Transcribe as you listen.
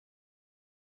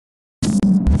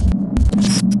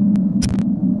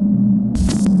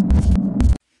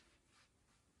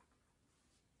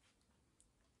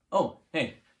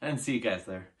And see you guys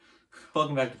there.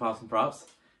 Welcome back to Pops and Props.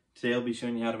 Today I'll be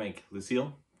showing you how to make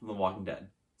Lucille from The Walking Dead.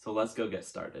 So let's go get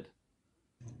started.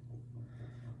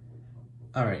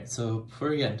 Alright, so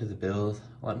before we get into the build,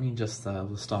 let me just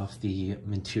list off the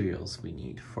materials we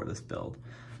need for this build.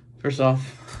 First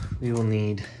off, we will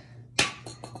need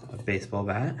a baseball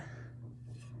bat.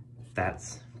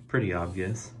 That's pretty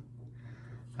obvious.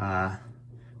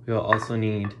 We will also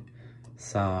need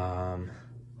some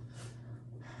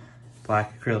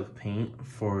black acrylic paint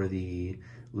for the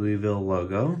Louisville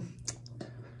logo,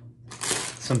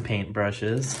 some paint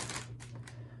brushes,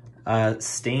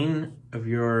 stain of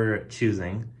your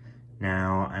choosing.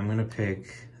 Now I'm gonna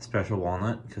pick special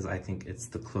walnut because I think it's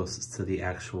the closest to the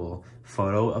actual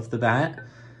photo of the bat.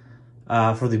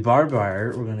 For the barbed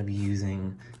wire, we're gonna be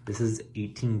using, this is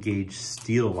 18 gauge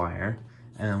steel wire.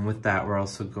 And with that, we're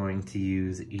also going to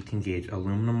use 18 gauge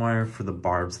aluminum wire for the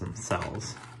barbs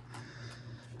themselves.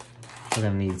 We're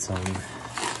gonna need some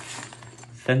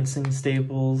fencing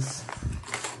staples.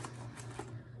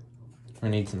 We're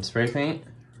gonna need some spray paint.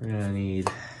 We're gonna need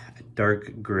a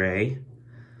dark gray.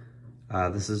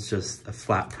 This is just a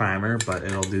flat primer, but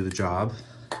it'll do the job.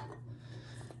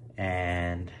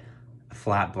 And a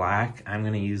flat black. I'm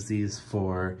gonna use these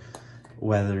for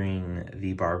weathering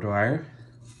the barbed wire.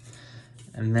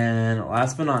 And then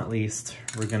last but not least,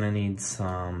 we're gonna need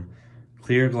some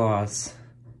clear gloss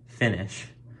finish.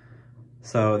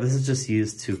 So this is just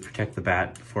used to protect the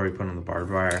bat before we put on the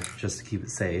barbed wire, just to keep it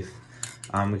safe.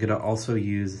 We could also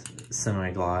use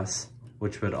semi-gloss,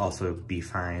 which would also be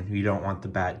fine. You don't want the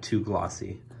bat too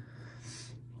glossy.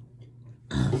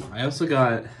 I also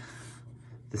got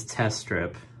this test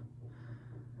strip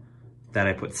that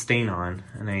I put stain on,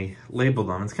 and I labeled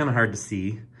them. It's kind of hard to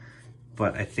see,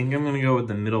 but I think I'm gonna go with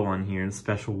the middle one here, the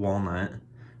special walnut,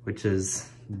 which is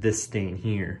this stain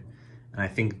here. And I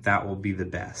think that will be the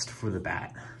best for the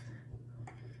bat.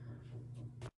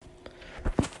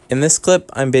 In this clip,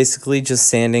 I'm basically just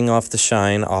sanding off the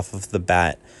shine off of the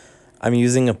bat. I'm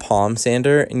using a palm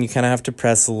sander, and you kind of have to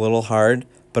press a little hard,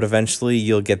 but eventually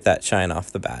you'll get that shine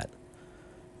off the bat.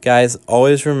 Guys,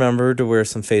 always remember to wear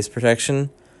some face protection.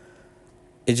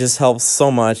 It just helps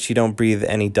so much you don't breathe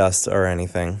any dust or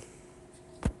anything.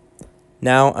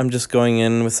 Now I'm just going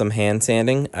in with some hand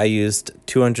sanding. I used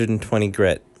 220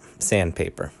 grit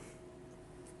sandpaper.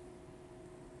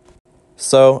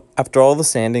 So after all the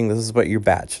sanding, this is what your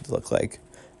bat should look like.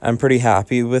 I'm pretty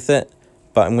happy with it,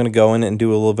 but I'm going to go in and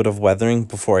do a little bit of weathering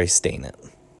before I stain it.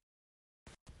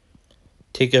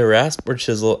 Take a rasp or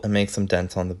chisel and make some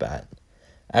dents on the bat.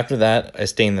 After that, I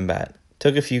stained the bat.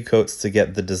 Took a few coats to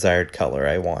get the desired color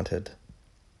I wanted.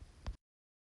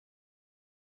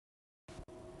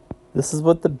 This is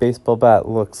what the baseball bat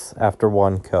looks after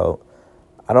one coat.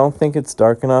 I don't think it's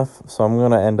dark enough, so I'm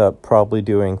going to end up probably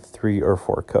doing 3 or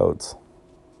 4 coats.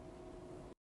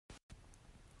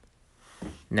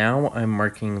 Now I'm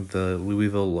marking the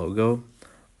Louisville logo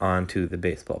onto the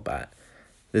baseball bat.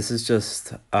 This is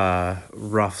just a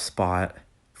rough spot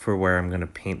for where I'm going to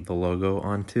paint the logo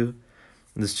onto.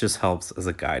 This just helps as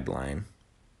a guideline.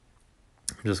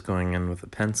 I'm just going in with a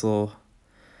pencil,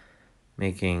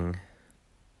 making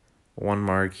one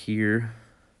mark here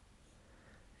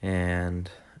and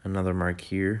another mark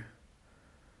here,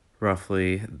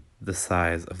 roughly the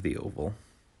size of the oval.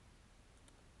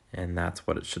 And that's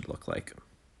what it should look like.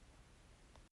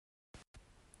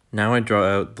 Now I draw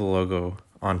out the logo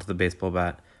onto the baseball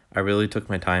bat. I really took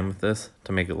my time with this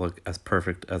to make it look as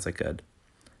perfect as I could.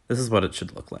 This is what it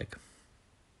should look like.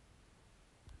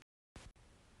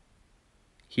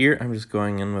 Here I'm just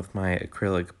going in with my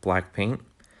acrylic black paint,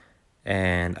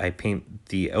 and I paint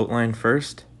the outline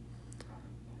first.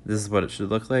 This is what it should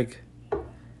look like.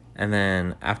 And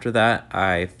then after that,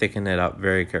 I thicken it up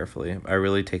very carefully. I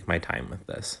really take my time with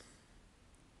this.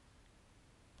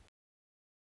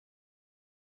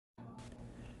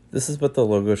 This is what the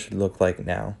logo should look like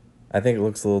now. I think it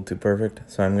looks a little too perfect,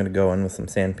 so I'm going to go in with some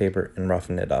sandpaper and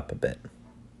roughen it up a bit.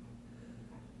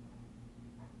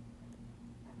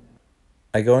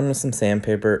 I go in with some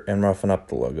sandpaper and roughen up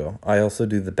the logo. I also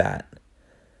do the bat.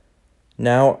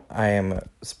 Now I am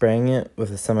spraying it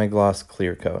with a semi-gloss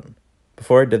clear coat.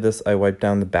 Before I did this, I wiped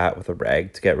down the bat with a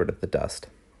rag to get rid of the dust.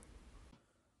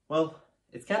 Well,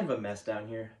 it's kind of a mess down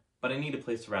here, but I need a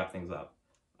place to wrap things up.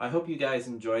 I hope you guys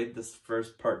enjoyed this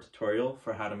first part tutorial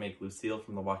for how to make Lucille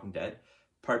from The Walking Dead.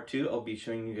 Part 2, I'll be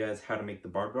showing you guys how to make the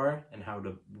barbed wire and how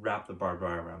to wrap the barbed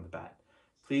wire around the bat.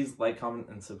 Please like, comment,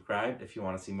 and subscribe if you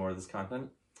want to see more of this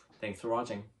content. Thanks for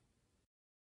watching.